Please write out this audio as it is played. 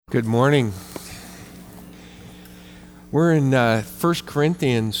Good morning. We're in 1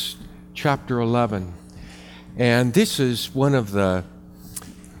 Corinthians chapter 11, and this is one of the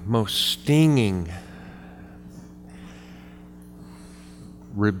most stinging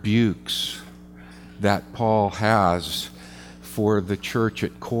rebukes that Paul has for the church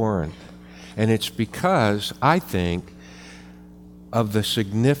at Corinth. And it's because, I think, of the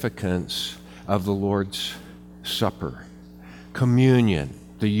significance of the Lord's Supper, communion,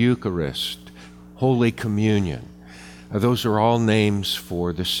 the Eucharist, Holy Communion. Those are all names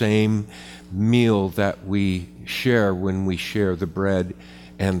for the same meal that we share when we share the bread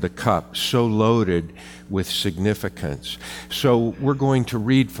and the cup, so loaded with significance. So we're going to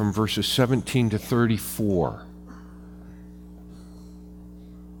read from verses 17 to 34.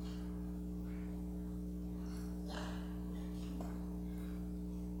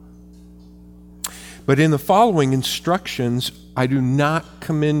 But in the following instructions, I do not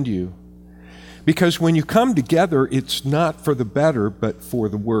commend you, because when you come together, it's not for the better, but for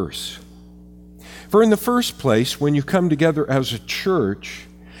the worse. For in the first place, when you come together as a church,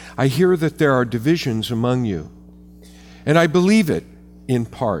 I hear that there are divisions among you, and I believe it in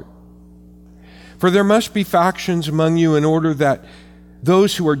part. For there must be factions among you in order that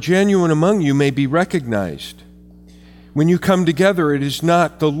those who are genuine among you may be recognized. When you come together, it is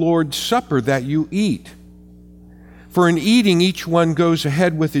not the Lord's Supper that you eat. For in eating, each one goes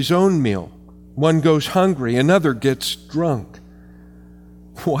ahead with his own meal. One goes hungry, another gets drunk.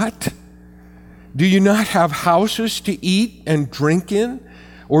 What? Do you not have houses to eat and drink in?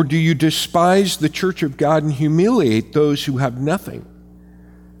 Or do you despise the church of God and humiliate those who have nothing?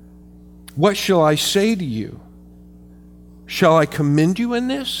 What shall I say to you? Shall I commend you in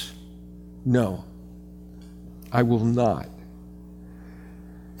this? No, I will not.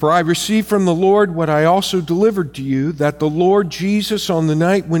 For I received from the Lord what I also delivered to you, that the Lord Jesus, on the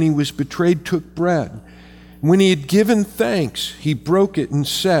night when he was betrayed, took bread. When he had given thanks, he broke it and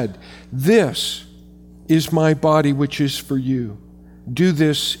said, "This is my body, which is for you. Do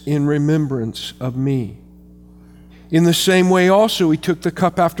this in remembrance of me." In the same way also he took the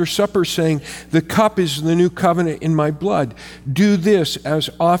cup after supper, saying, "The cup is the new covenant in my blood. Do this as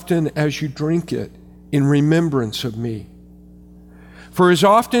often as you drink it in remembrance of me. For as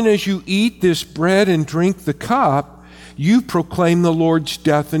often as you eat this bread and drink the cup, you proclaim the Lord's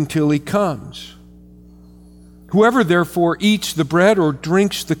death until he comes. Whoever therefore eats the bread or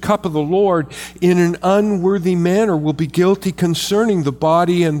drinks the cup of the Lord in an unworthy manner will be guilty concerning the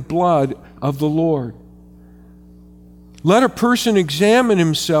body and blood of the Lord. Let a person examine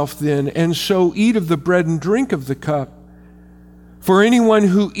himself then, and so eat of the bread and drink of the cup. For anyone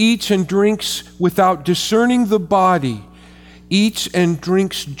who eats and drinks without discerning the body eats and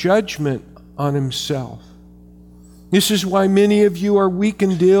drinks judgment on himself. This is why many of you are weak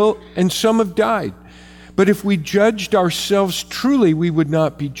and ill, and some have died. But if we judged ourselves truly, we would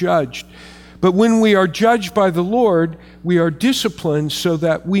not be judged. But when we are judged by the Lord, we are disciplined so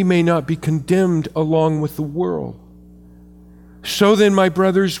that we may not be condemned along with the world. So then, my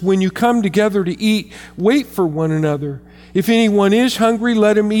brothers, when you come together to eat, wait for one another. If anyone is hungry,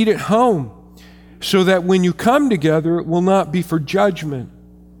 let him eat at home, so that when you come together, it will not be for judgment.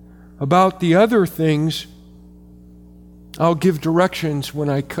 About the other things, I'll give directions when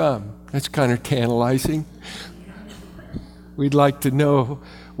I come. That's kind of tantalizing. We'd like to know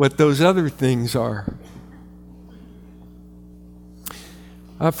what those other things are.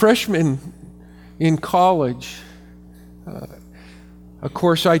 A freshman in college, a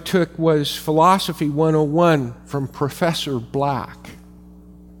course I took was Philosophy 101 from Professor Black.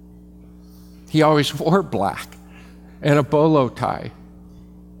 He always wore black and a bolo tie.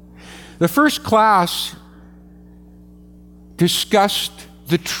 The first class discussed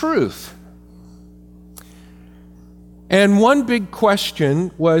the truth. And one big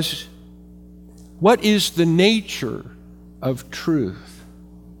question was, what is the nature of truth?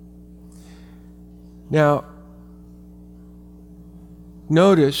 Now,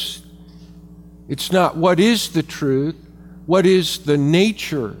 notice, it's not what is the truth, what is the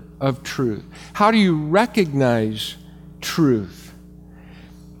nature of truth? How do you recognize truth?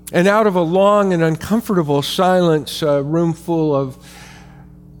 And out of a long and uncomfortable silence, a room full of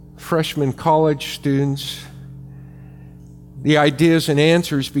freshman college students, the ideas and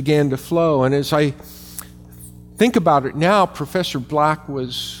answers began to flow. And as I think about it now, Professor Black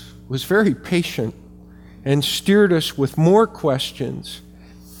was very patient and steered us with more questions.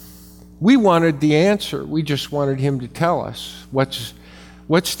 We wanted the answer. We just wanted him to tell us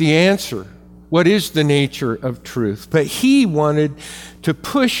what's the answer? What is the nature of truth? But he wanted to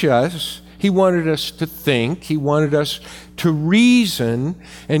push us. He wanted us to think. He wanted us to reason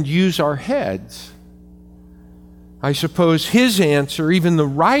and use our heads. I suppose his answer, even the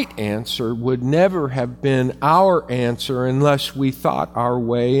right answer, would never have been our answer unless we thought our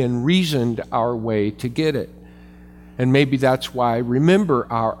way and reasoned our way to get it. And maybe that's why I remember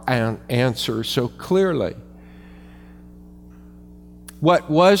our answer so clearly. What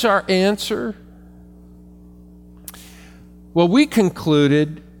was our answer? Well, we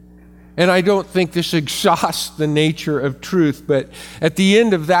concluded, and I don't think this exhausts the nature of truth, but at the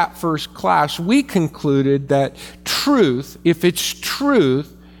end of that first class, we concluded that truth, if it's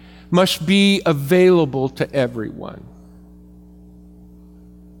truth, must be available to everyone.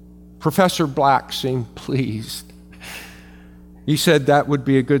 Professor Black seemed pleased. He said that would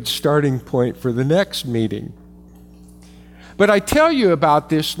be a good starting point for the next meeting. But I tell you about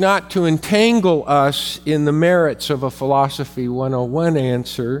this not to entangle us in the merits of a Philosophy 101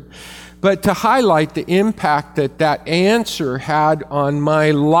 answer, but to highlight the impact that that answer had on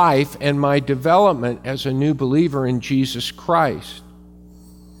my life and my development as a new believer in Jesus Christ.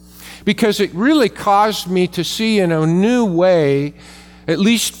 Because it really caused me to see in a new way, at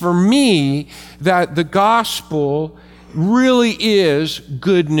least for me, that the gospel really is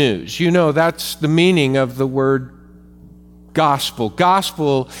good news. You know, that's the meaning of the word gospel.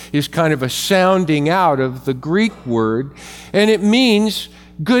 Gospel is kind of a sounding out of the Greek word, and it means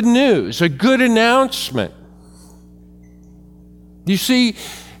good news, a good announcement. You see,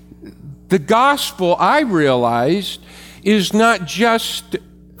 the gospel, I realized, is not just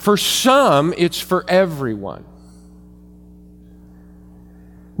for some, it's for everyone.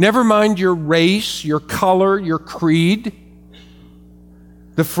 Never mind your race, your color, your creed,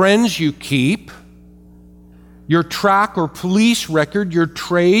 the friends you keep, your track or police record, your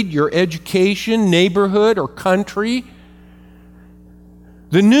trade, your education, neighborhood, or country.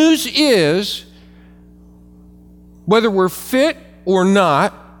 The news is, whether we're fit or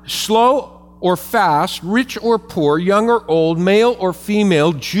not, slow or fast, rich or poor, young or old, male or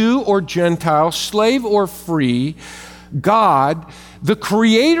female, Jew or Gentile, slave or free, God, the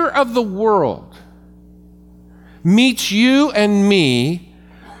creator of the world, meets you and me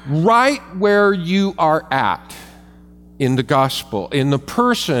right where you are at in the gospel, in the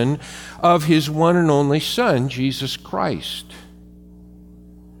person of his one and only Son, Jesus Christ.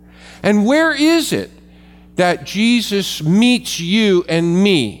 And where is it that Jesus meets you and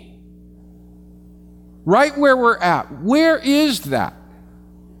me? Right where we're at. Where is that?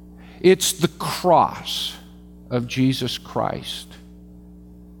 It's the cross of Jesus Christ.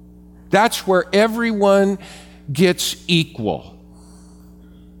 That's where everyone gets equal.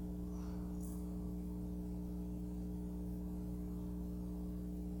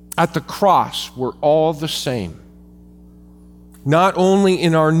 At the cross, we're all the same. Not only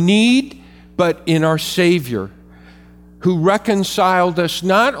in our need, but in our Savior, who reconciled us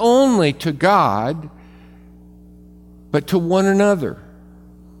not only to God, but to one another.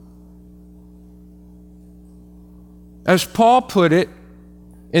 As Paul put it,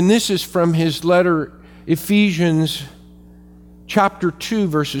 and this is from his letter, Ephesians chapter 2,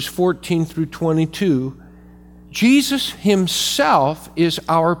 verses 14 through 22, Jesus himself is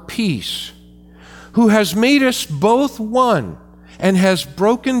our peace, who has made us both one and has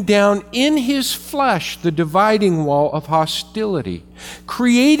broken down in his flesh the dividing wall of hostility,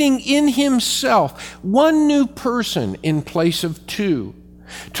 creating in himself one new person in place of two,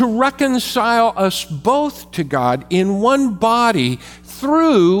 to reconcile us both to God in one body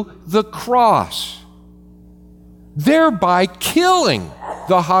through the cross, thereby killing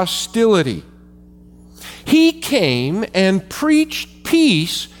the hostility. He came and preached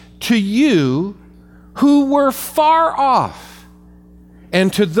peace to you who were far off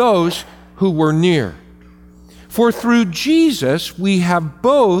and to those who were near. For through Jesus we have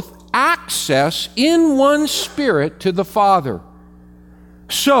both access in one Spirit to the Father.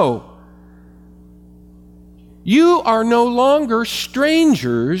 So, you are no longer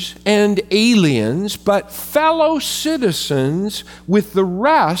strangers and aliens, but fellow citizens with the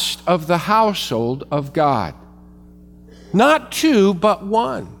rest of the household of God. Not two, but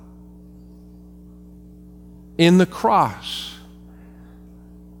one. In the cross,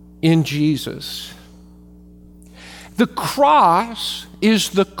 in Jesus. The cross is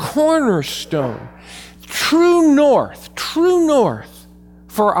the cornerstone, true north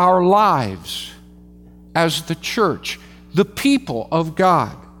for our lives as the church, the people of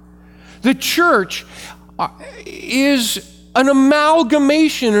God. The church is an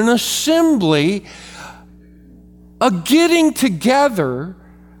amalgamation, an assembly, a getting together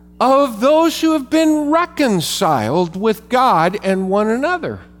of those who have been reconciled with God and one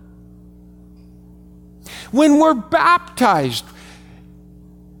another. When we're baptized,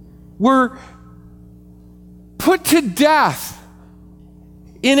 we're put to death,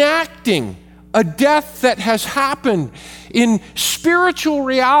 enacting a death that has happened in spiritual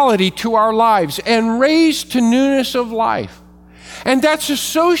reality to our lives and raised to newness of life. And that's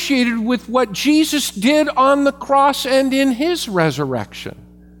associated with what Jesus did on the cross and in his resurrection.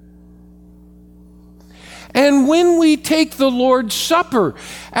 And when we take the Lord's Supper,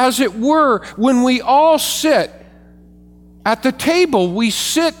 as it were, when we all sit at the table, we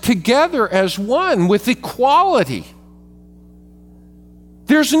sit together as one with equality.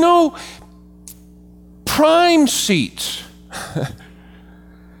 There's no prime seats.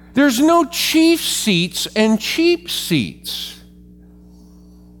 There's no chief seats and cheap seats.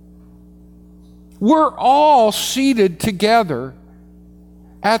 We're all seated together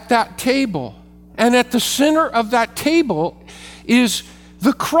at that table. And at the center of that table is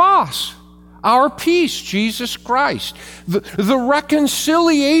the cross, our peace, Jesus Christ, the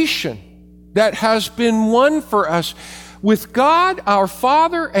reconciliation that has been won for us with God, our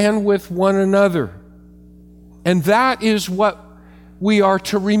Father, and with one another. And that is what we are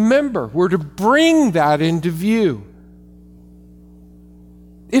to remember. We're to bring that into view.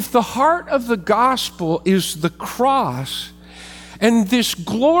 If the heart of the gospel is the cross and this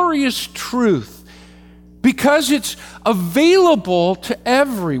glorious truth, because it's available to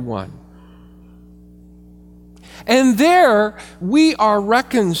everyone, and there we are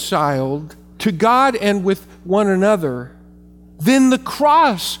reconciled to God and with one another, then the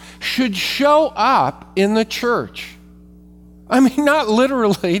cross should show up in the church. I mean, not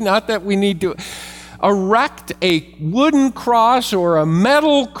literally, not that we need to erect a wooden cross or a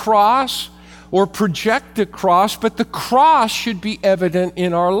metal cross or project a cross, but the cross should be evident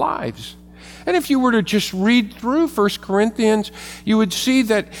in our lives. And if you were to just read through 1 Corinthians, you would see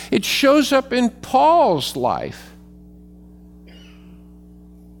that it shows up in Paul's life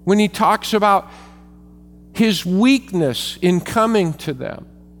when he talks about his weakness in coming to them,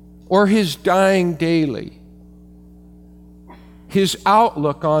 or his dying daily, his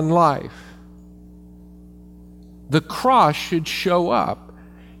outlook on life. The cross should show up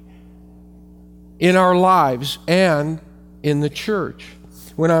in our lives and in the church.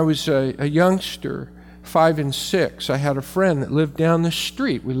 When I was a youngster, 5 and 6, I had a friend that lived down the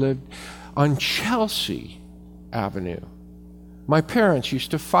street. We lived on Chelsea Avenue. My parents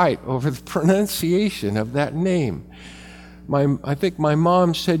used to fight over the pronunciation of that name. I think my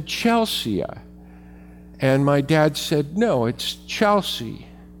mom said Chelsea, and my dad said, no, it's Chelsea.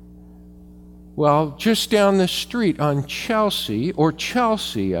 Well, just down the street on Chelsea, or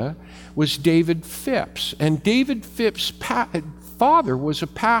Chelsea, was David Phipps. And David Phipps' father was a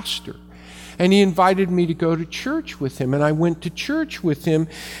pastor. And he invited me to go to church with him. And I went to church with him.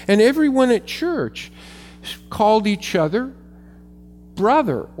 And everyone at church called each other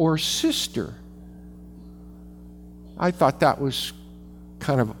brother or sister. I thought that was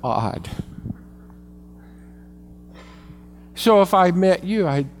kind of odd. So if I met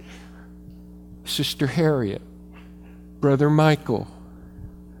you, Sister Harriet, Brother Michael.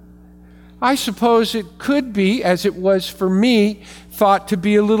 I suppose it could be, as it was for me, thought to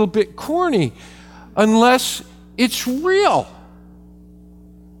be a little bit corny, unless it's real.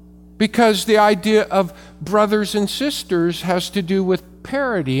 Because the idea of brothers and sisters has to do with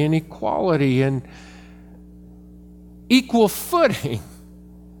parity and equality and equal footing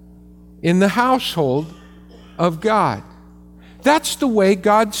in the household of God. That's the way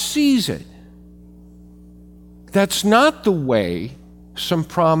God sees it. That's not the way some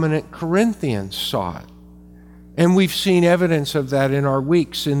prominent Corinthians saw it. And we've seen evidence of that in our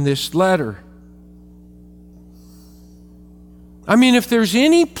weeks in this letter. I mean, if there's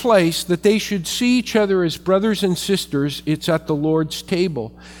any place that they should see each other as brothers and sisters, it's at the Lord's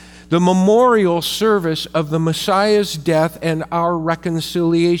table, the memorial service of the Messiah's death and our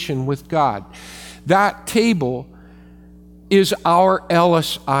reconciliation with God. That table is our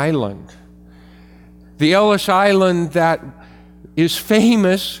Ellis Island. The Ellis Island that is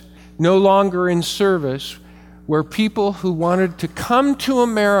famous, no longer in service, where people who wanted to come to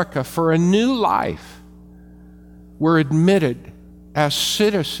America for a new life were admitted as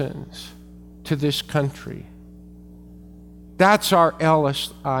citizens to this country. That's our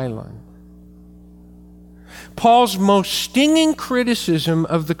Ellis Island. Paul's most stinging criticism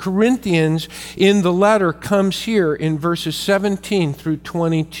of the Corinthians in the letter comes here in verses 17 through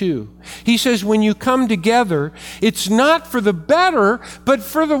 22. He says, when you come together, it's not for the better, but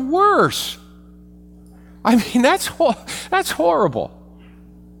for the worse. I mean, that's horrible.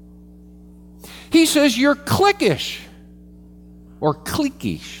 He says, you're cliquish or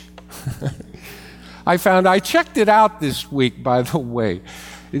cliquish. I checked it out this week, by the way.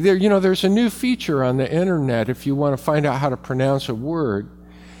 There's a new feature on the internet if you want to find out how to pronounce a word.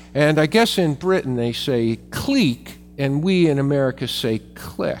 And I guess in Britain they say clique, and we in America say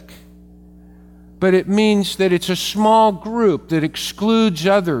click. But it means that it's a small group that excludes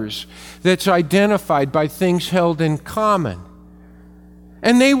others, that's identified by things held in common.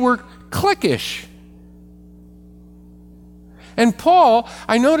 And they were cliquish. And Paul,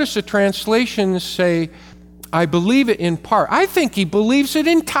 I notice the translations say, I believe it in part. I think he believes it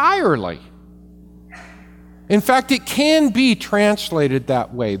entirely. In fact, it can be translated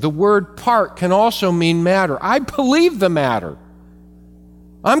that way. The word part can also mean matter. I believe the matter.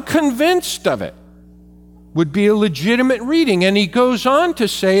 I'm convinced of it. Would be a legitimate reading. And he goes on to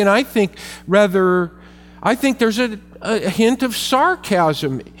say, and I think there's a hint of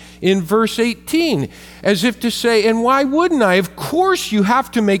sarcasm in verse 18, as if to say, and why wouldn't I? Of course you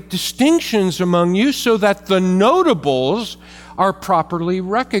have to make distinctions among you so that the notables are properly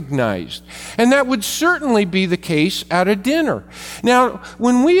recognized. And that would certainly be the case at a dinner. Now,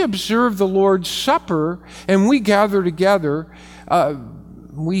 when we observe the Lord's Supper and we gather together,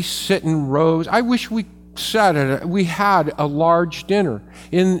 we sit in rows. I wish we had a large dinner.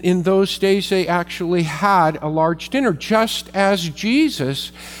 In those days, they actually had a large dinner, just as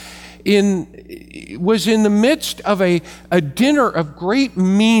Jesus was in the midst of a dinner of great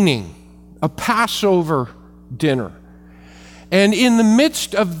meaning, a Passover dinner. And in the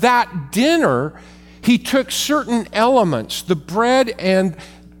midst of that dinner, he took certain elements, the bread and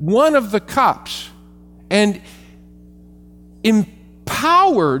one of the cups, and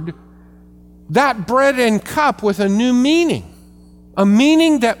empowered that bread and cup with a new meaning, a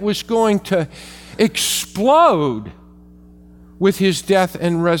meaning that was going to explode with his death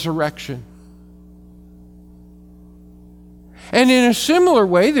and resurrection. And in a similar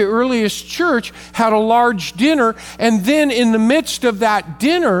way, the earliest church had a large dinner, and then in the midst of that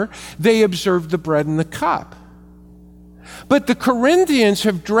dinner, they observed the bread and the cup. But the Corinthians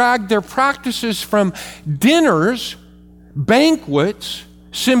have dragged their practices from dinners, banquets,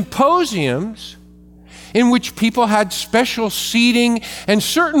 symposiums, in which people had special seating, and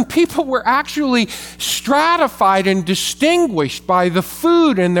certain people were actually stratified and distinguished by the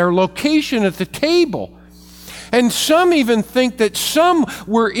food and their location at the table. And some even think that some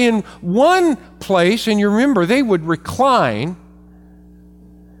were in one place, and you remember they would recline.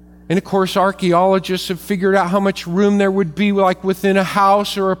 And of course, archaeologists have figured out how much room there would be, like within a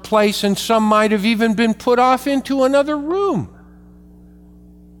house or a place, and some might have even been put off into another room.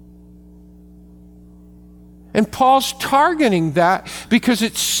 And Paul's targeting that because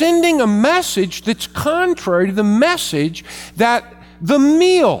it's sending a message that's contrary to the message that the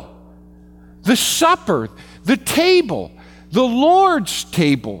meal, the supper, the table, the Lord's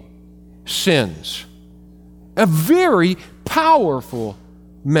table sends. A very powerful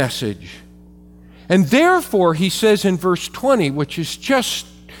message. And therefore, he says in verse 20, which is just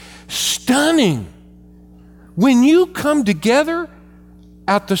stunning, when you come together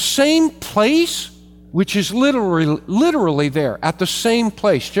at the same place, which is literally there, at the same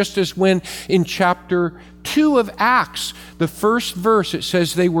place, just as when in chapter 2 of Acts, the first verse, it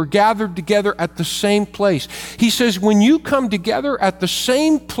says they were gathered together at the same place. He says, when you come together at the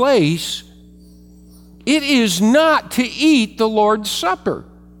same place, it is not to eat the Lord's Supper.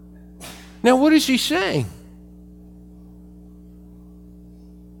 Now, what is he saying?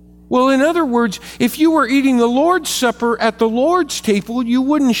 Well, in other words, if you were eating the Lord's Supper at the Lord's table, you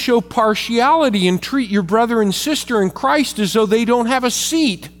wouldn't show partiality and treat your brother and sister in Christ as though they don't have a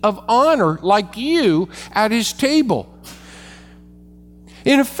seat of honor like you at his table.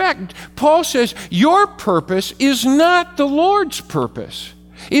 In effect, Paul says, your purpose is not the Lord's purpose,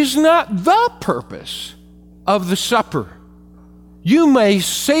 is not the purpose of the supper. You may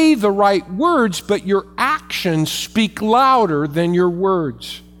say the right words, but your actions speak louder than your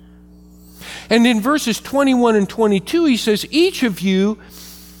words. And in verses 21 and 22, he says, each of you,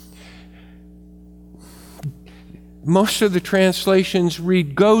 most of the translations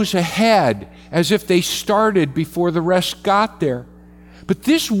read, goes ahead, as if they started before the rest got there. But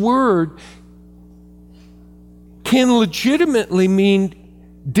this word can legitimately mean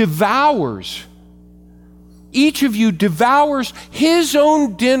devours. Each of you devours his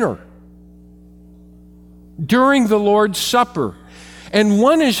own dinner during the Lord's Supper. And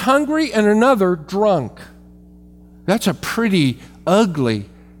one is hungry and another drunk. That's a pretty ugly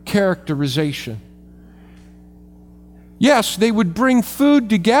characterization. Yes, they would bring food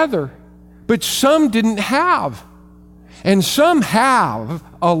together, but some didn't have. And some have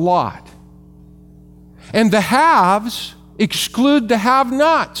a lot. And the haves exclude the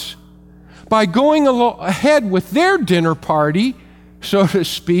have-nots. by going ahead with their dinner party, so to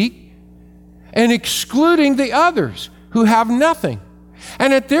speak, and excluding the others who have nothing.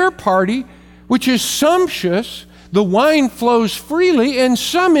 And at their party, which is sumptuous, the wine flows freely, and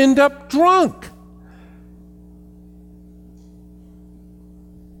some end up drunk.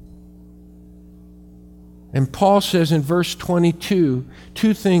 And Paul says in verse 22,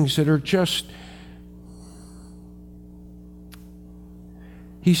 two things that are just,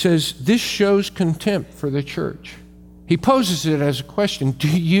 he says, this shows contempt for the church. He poses it as a question. Do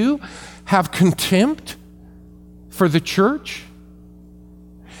you have contempt for the church?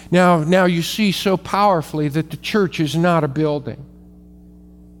 Now you see so powerfully that the church is not a building.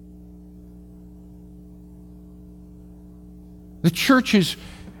 The church is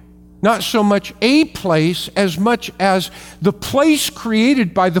not so much a place as much as the place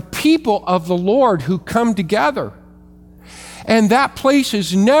created by the people of the Lord who come together. And that place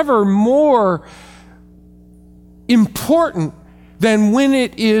is never more important than when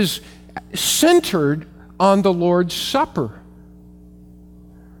it is centered on the Lord's Supper.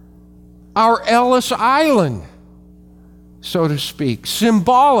 Our Ellis Island, so to speak,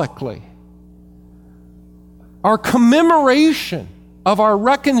 symbolically. Our commemoration of our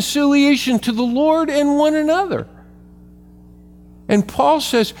reconciliation to the Lord and one another. And Paul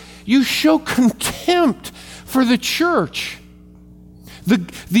says, you show contempt for the church.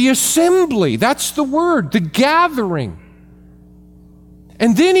 The assembly, that's the word, the gathering.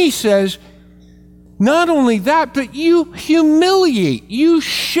 And then he says, not only that, but you humiliate, you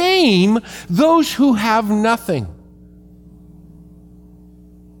shame those who have nothing.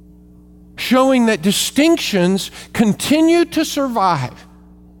 Showing that distinctions continue to survive.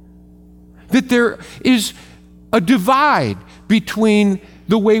 That there is a divide between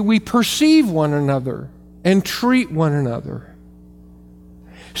the way we perceive one another and treat one another.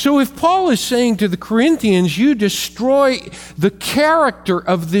 So if Paul is saying to the Corinthians, you destroy the character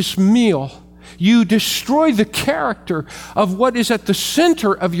of this meal, you destroy the character of what is at the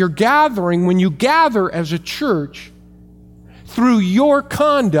center of your gathering when you gather as a church through your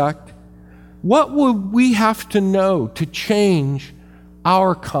conduct, what would we have to know to change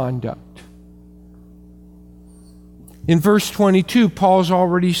our conduct? In verse 22, Paul's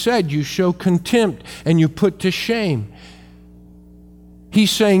already said, you show contempt and you put to shame.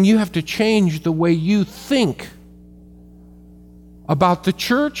 He's saying you have to change the way you think about the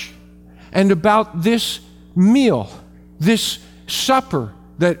church and about this meal, this supper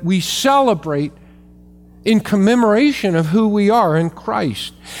that we celebrate in commemoration of who we are in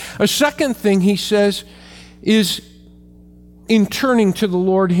Christ. A second thing he says is in turning to the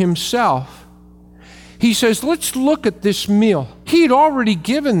Lord himself. He says, let's look at this meal. He'd already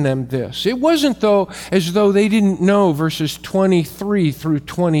given them this. It wasn't as though they didn't know verses 23 through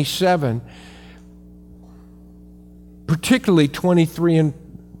 27, particularly 23 and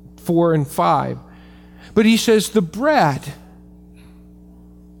 4 and 5. But he says the bread,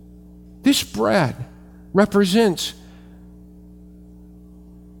 this bread represents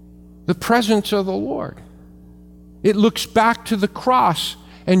the presence of the Lord. It looks back to the cross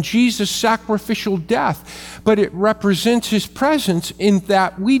and Jesus' sacrificial death, but it represents his presence in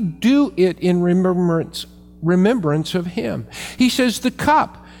that we do it in remembrance of him. He says the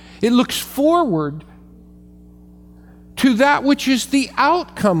cup, it looks forward to that which is the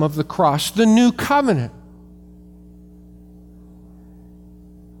outcome of the cross, the new covenant.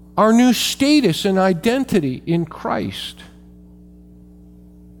 Our new status and identity in Christ.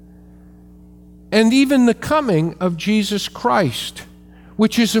 And even the coming of Jesus Christ,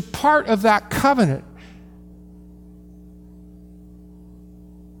 which is a part of that covenant.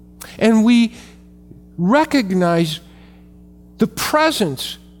 And we recognize the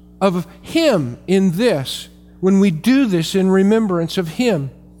presence of him in this when we do this in remembrance of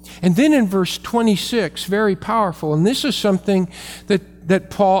him. And then in verse 26, very powerful, and this is something that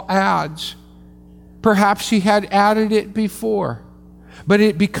Paul adds. Perhaps he had added it before, but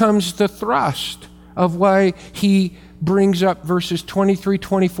it becomes the thrust of why he brings up verses 23,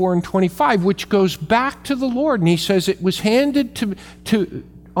 24, and 25, which goes back to the Lord. And he says, it was handed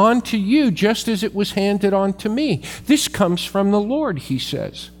on to you just as it was handed on to me. This comes from the Lord, he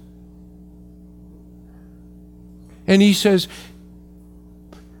says. And he says,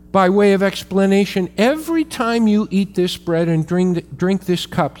 by way of explanation, every time you eat this bread and drink this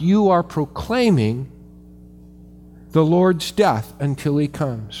cup, you are proclaiming the Lord's death until he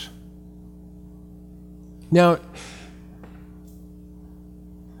comes. Now,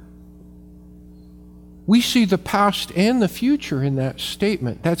 we see the past and the future in that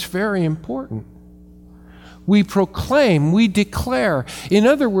statement. That's very important. we proclaim, we declare. In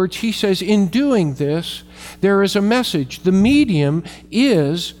other words, he says, in doing this, there is a message. The medium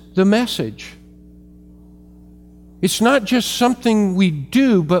is the message. It's not just something we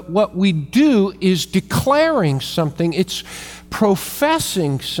do, but what we do is declaring something. It's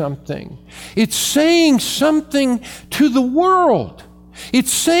professing something. It's saying something to the world.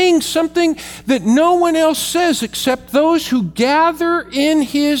 It's saying something that no one else says except those who gather in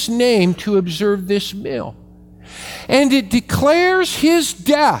his name to observe this meal. And it declares his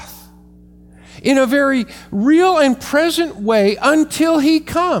death in a very real and present way until he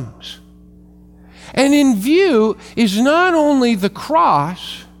comes. And in view is not only the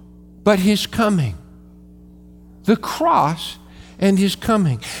cross, but his coming. The cross and his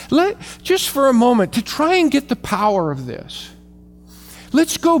coming. Just for a moment, to try and get the power of this,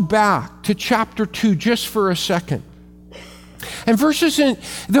 let's go back to chapter 2 just for a second. And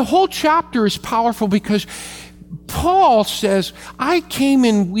the whole chapter is powerful because Paul says, I came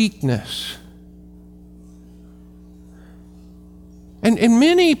in weakness. And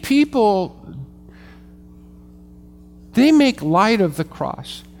many people, they make light of the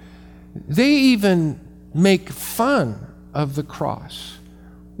cross. They even make fun of the cross.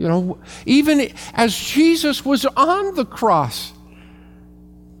 You know, even as Jesus was on the cross,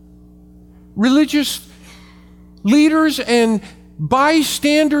 religious leaders and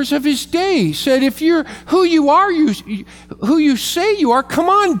bystanders of his day said, if you're who you are, who you say you are, come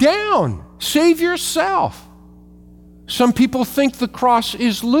on down, save yourself. Some people think the cross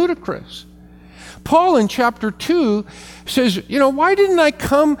is ludicrous. Paul in chapter 2 says, why didn't I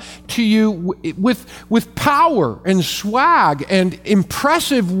come to you with power and swag and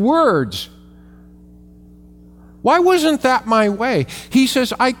impressive words? Why wasn't that my way? He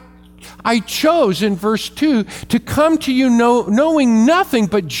says, I chose in verse 2 to come to you knowing nothing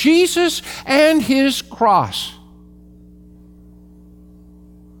but Jesus and his cross.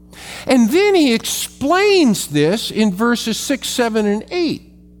 And then he explains this in verses 6, 7, and 8.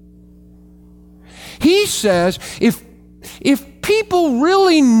 He says, if people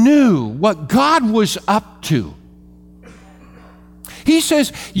really knew what God was up to, he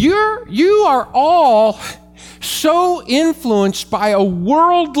says, you are all so influenced by a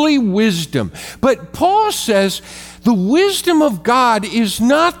worldly wisdom. But Paul says the wisdom of God is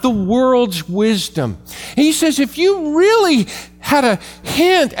not the world's wisdom. And he says if you really had a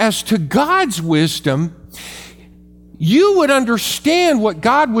hint as to God's wisdom, you would understand what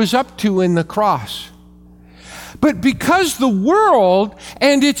God was up to in the cross. But because the world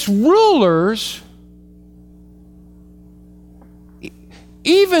and its rulers,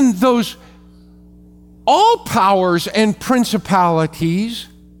 even those all powers and principalities,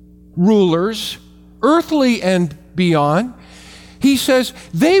 rulers, earthly and beyond, he says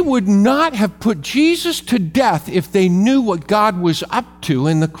they would not have put Jesus to death if they knew what God was up to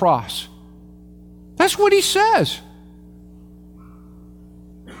in the cross. That's what he says.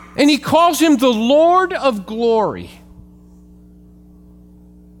 And he calls him the Lord of glory.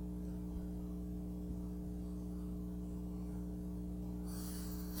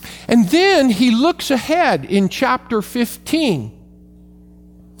 And then he looks ahead in chapter 15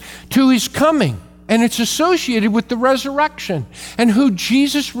 to his coming. And it's associated with the resurrection and who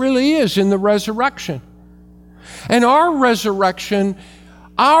Jesus really is in the resurrection. And our resurrection,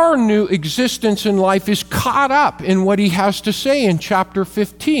 our new existence in life is caught up in what he has to say in chapter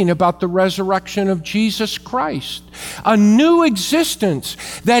 15 about the resurrection of Jesus Christ. A new existence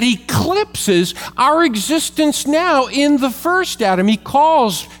that eclipses our existence now in the first Adam. He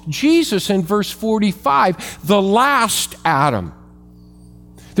calls Jesus in verse 45 the last Adam.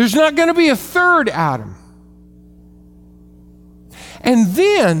 There's not going to be a third Adam. And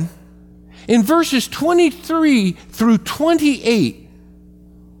then in verses 23 through 28,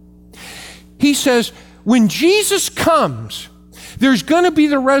 he says, when Jesus comes, there's going to be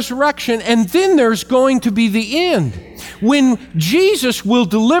the resurrection, and then there's going to be the end, when Jesus will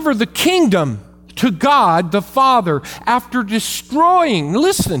deliver the kingdom to God the Father after destroying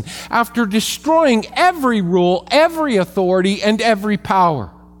every rule, every authority, and every power.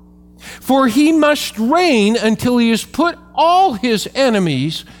 For he must reign until he has put all his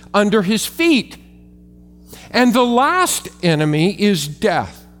enemies under his feet. And the last enemy is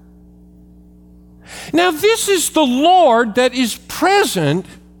death. Now, this is the Lord that is present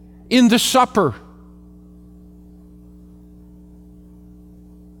in the supper.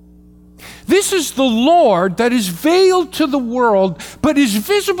 This is the Lord that is veiled to the world, but is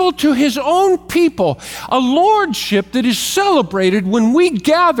visible to his own people. A lordship that is celebrated when we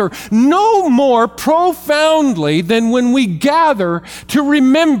gather no more profoundly than when we gather to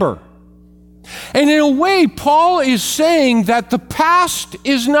remember. And in a way, Paul is saying that the past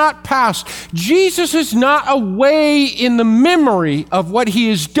is not past. Jesus is not away in the memory of what he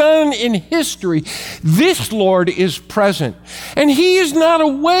has done in history. This Lord is present. And he is not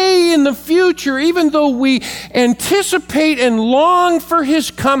away in the future, even though we anticipate and long for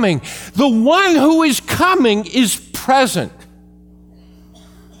his coming. The one who is coming is present.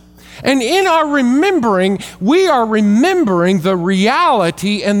 And in our remembering, we are remembering the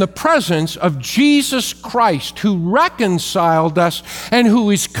reality and the presence of Jesus Christ, who reconciled us and who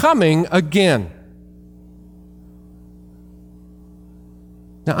is coming again.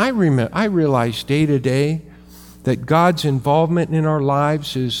 Now, I realize day to day that God's involvement in our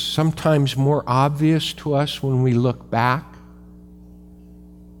lives is sometimes more obvious to us when we look back.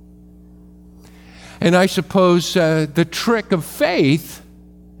 And I suppose the trick of faith,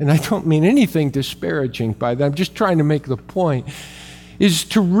 and I don't mean anything disparaging by that, I'm just trying to make the point, is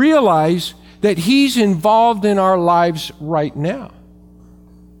to realize that he's involved in our lives right now.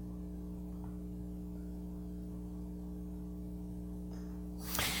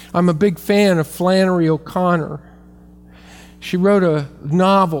 I'm a big fan of Flannery O'Connor. She wrote a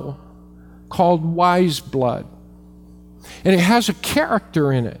novel called Wise Blood, and it has a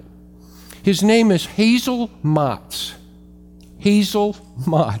character in it. His name is Hazel Motts. Hazel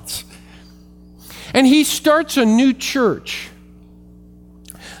Motts. And he starts a new church,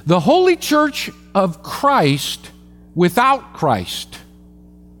 the Holy Church of Christ without Christ.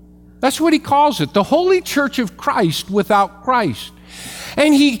 That's what he calls it, the Holy Church of Christ without Christ.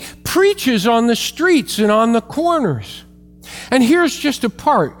 And he preaches on the streets and on the corners. And here's just a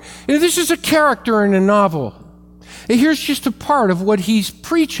part. This is a character in a novel. Here's just a part of what he's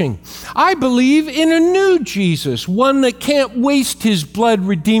preaching. I believe in a new Jesus, one that can't waste his blood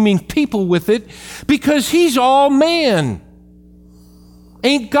redeeming people with it because he's all man.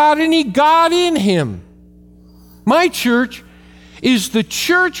 Ain't got any God in him. My church is the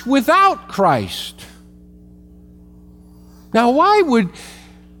church without Christ. Now, why would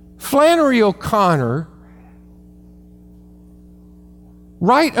Flannery O'Connor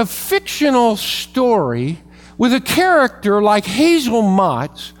write a fictional story with a character like Hazel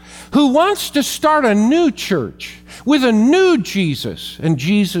Motts, who wants to start a new church with a new Jesus? And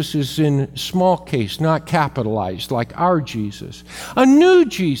Jesus is in small case, not capitalized, like our Jesus. A new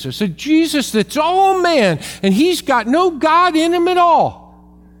Jesus, a Jesus that's all man, and he's got no God in him at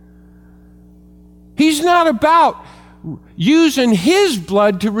all. He's not about using his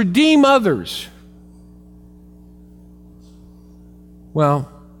blood to redeem others. Well,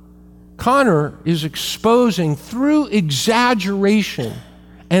 Connor is exposing through exaggeration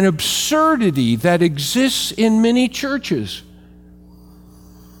an absurdity that exists in many churches.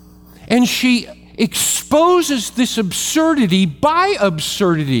 And she exposes this absurdity by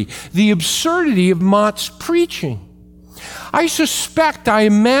absurdity, the absurdity of Mott's preaching. I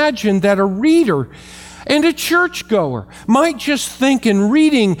imagine that a reader and a churchgoer might just think in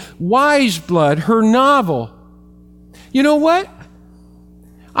reading Wise Blood, her novel, you know what?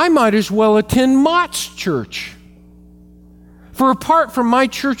 I might as well attend Mott's church. For apart from my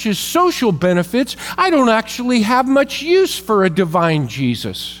church's social benefits, I don't actually have much use for a divine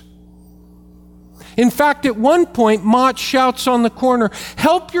Jesus. In fact, at one point, Mott shouts on the corner,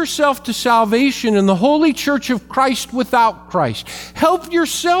 "Help yourself to salvation in the Holy Church of Christ without Christ. Help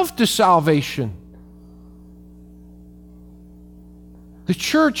yourself to salvation." The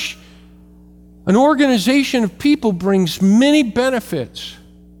church, an organization of people, brings many benefits.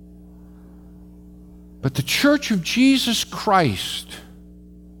 But the church of Jesus Christ,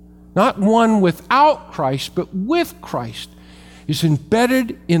 not one without Christ, but with Christ, is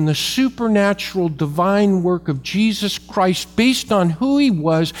embedded in the supernatural divine work of Jesus Christ based on who he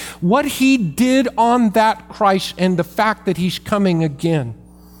was, what he did on that Christ, and the fact that he's coming again.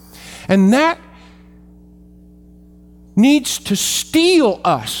 And that needs to steel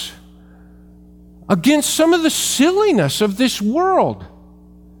us against some of the silliness of this world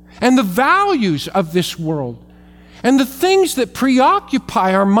and the values of this world and the things that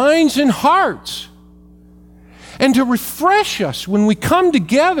preoccupy our minds and hearts, and to refresh us when we come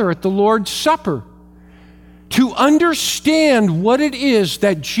together at the Lord's Supper to understand what it is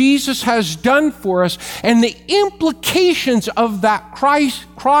that Jesus has done for us and the implications of that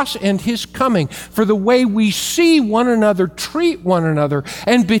cross and his coming for the way we see one another, treat one another,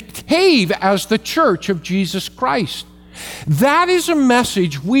 and behave as the church of Jesus Christ. That is a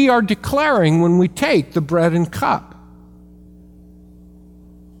message we are declaring when we take the bread and cup.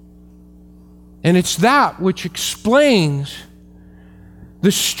 And it's that which explains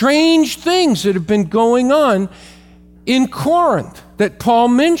the strange things that have been going on in Corinth that Paul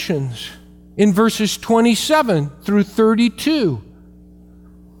mentions. in verses 27 through 32.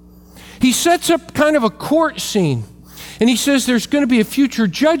 He sets up kind of a court scene. And he says there's going to be a future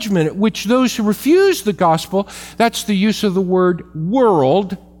judgment at which those who refuse the gospel, that's the use of the word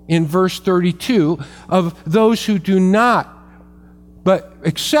world in verse 32, of those who do not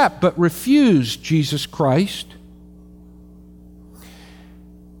accept but refuse Jesus Christ.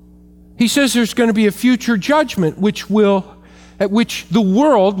 He says there's going to be a future judgment at which the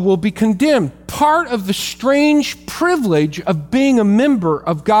world will be condemned. Part of the strange privilege of being a member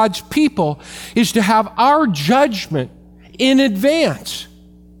of God's people is to have our judgment in advance.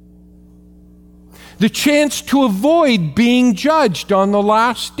 The chance to avoid being judged on the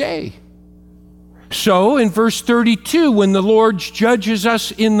last day. So, in verse 32, when the Lord judges us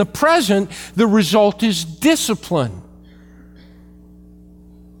in the present, the result is discipline.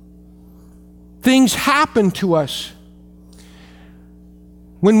 Things happen to us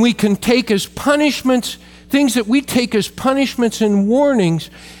when we can take as punishments, things that we take as punishments and warnings,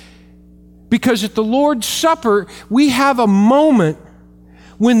 because at the Lord's Supper, we have a moment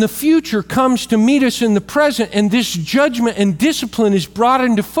when the future comes to meet us in the present, and this judgment and discipline is brought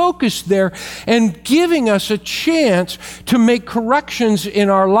into focus there and giving us a chance to make corrections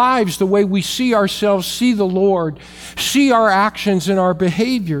in our lives, the way we see ourselves, see the Lord, see our actions and our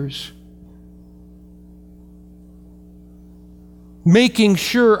behaviors. Making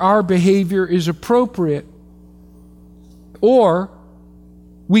sure our behavior is appropriate. Or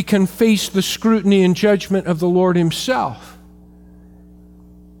we can face the scrutiny and judgment of the Lord Himself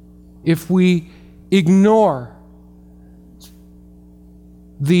if we ignore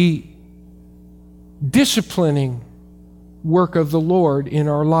the disciplining work of the Lord in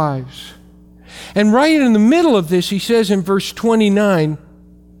our lives. And right in the middle of this, he says in verse 29,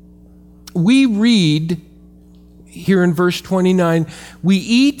 we read here in verse 29, we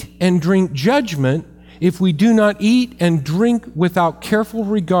eat and drink judgment if we do not eat and drink without careful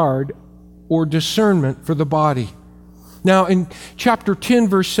regard or discernment for the body. Now, in chapter 10,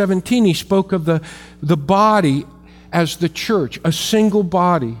 verse 17, he spoke of the body as the church, a single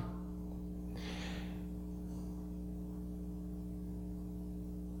body.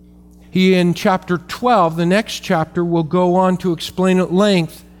 He, in chapter 12, the next chapter, will go on to explain at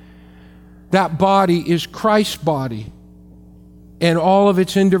length that body is Christ's body and all of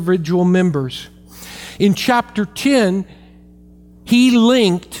its individual members. In chapter 10, he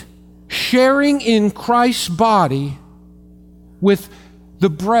linked sharing in Christ's body with the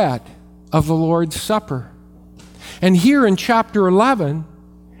bread of the Lord's Supper. And here in chapter 11,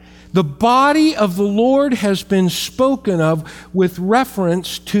 the body of the Lord has been spoken of with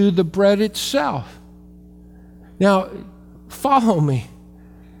reference to the bread itself. Now, follow me.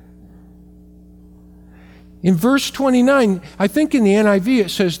 In verse 29, I think in the NIV it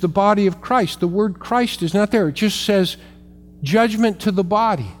says the body of Christ. The word Christ is not there. It just says judgment to the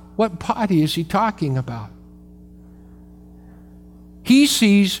body. What body is he talking about? He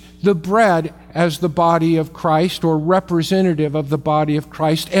sees the bread as the body of Christ, or representative of the body of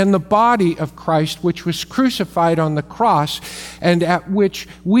Christ, and the body of Christ, which was crucified on the cross and at which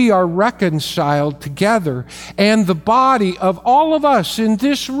we are reconciled together, and the body of all of us in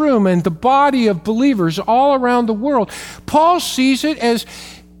this room and the body of believers all around the world. Paul sees it as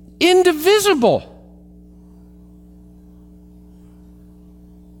indivisible.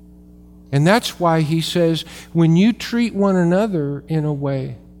 And that's why he says, when you treat one another in a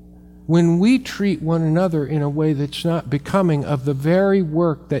way, when we treat one another in a way that's not becoming of the very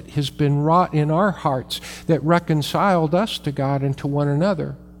work that has been wrought in our hearts that reconciled us to God and to one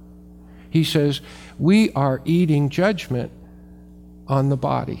another, he says, we are eating judgment on the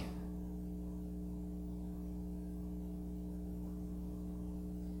body.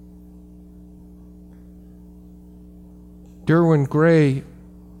 Derwin Gray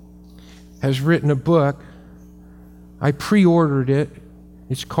has written a book. I pre-ordered it.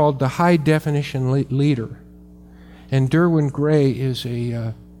 It's called The High Definition Leader. And Derwin Gray is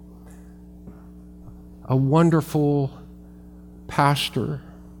a wonderful pastor,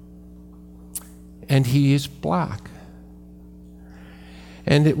 and he is black.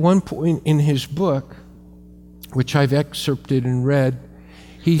 And at one point in his book, which I've excerpted and read,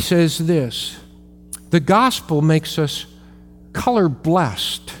 he says this: the gospel makes us color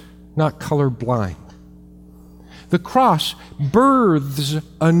blessed, not color blind. The cross births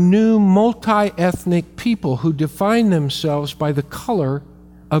a new multi-ethnic people who define themselves by the color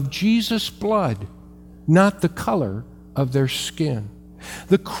of Jesus' blood, not the color of their skin.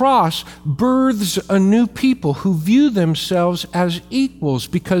 The cross births a new people who view themselves as equals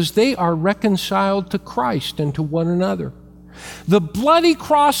because they are reconciled to Christ and to one another. The bloody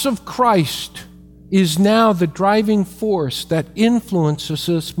cross of Christ is now the driving force that influences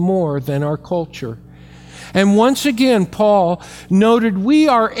us more than our culture. And once again, Paul noted, we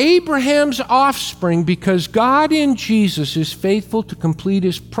are Abraham's offspring because God in Jesus is faithful to complete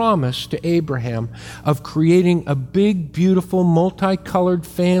his promise to Abraham of creating a big, beautiful, multicolored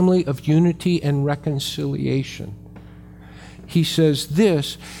family of unity and reconciliation. He says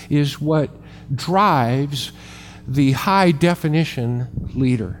this is what drives the high definition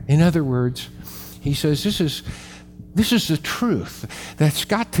leader. In other words, he says this is the truth that's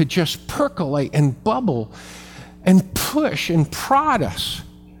got to just percolate and bubble and push and prod us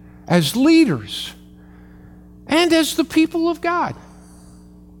as leaders and as the people of God.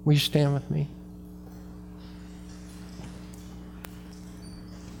 Will you stand with me?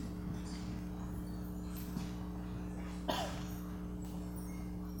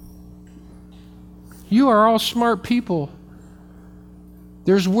 You are all smart people.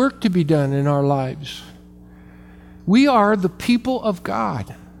 There's work to be done in our lives. We are the people of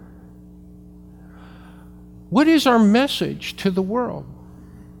God. What is our message to the world?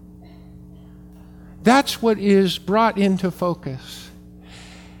 That's what is brought into focus.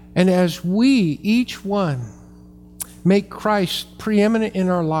 And as we, each one, make Christ preeminent in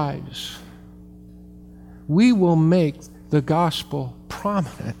our lives, we will make the gospel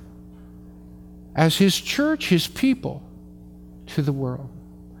prominent as his church, his people, to the world.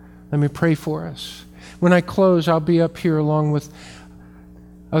 Let me pray for us. When I close, I'll be up here along with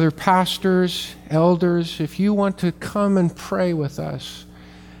other pastors, elders. If you want to come and pray with us,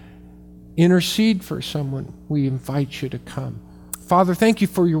 intercede for someone, we invite you to come. Father, thank you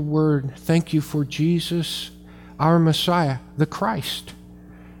for your word. Thank you for Jesus, our Messiah, the Christ.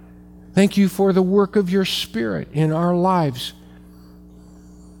 Thank you for the work of your Spirit in our lives.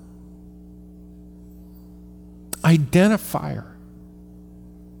 Identifier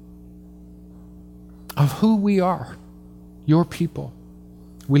of who we are, your people.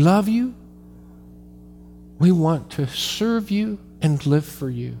 We love you. We want to serve you and live for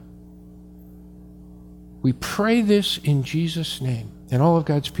you. We pray this in Jesus' name. And all of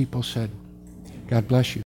God's people said, God bless you.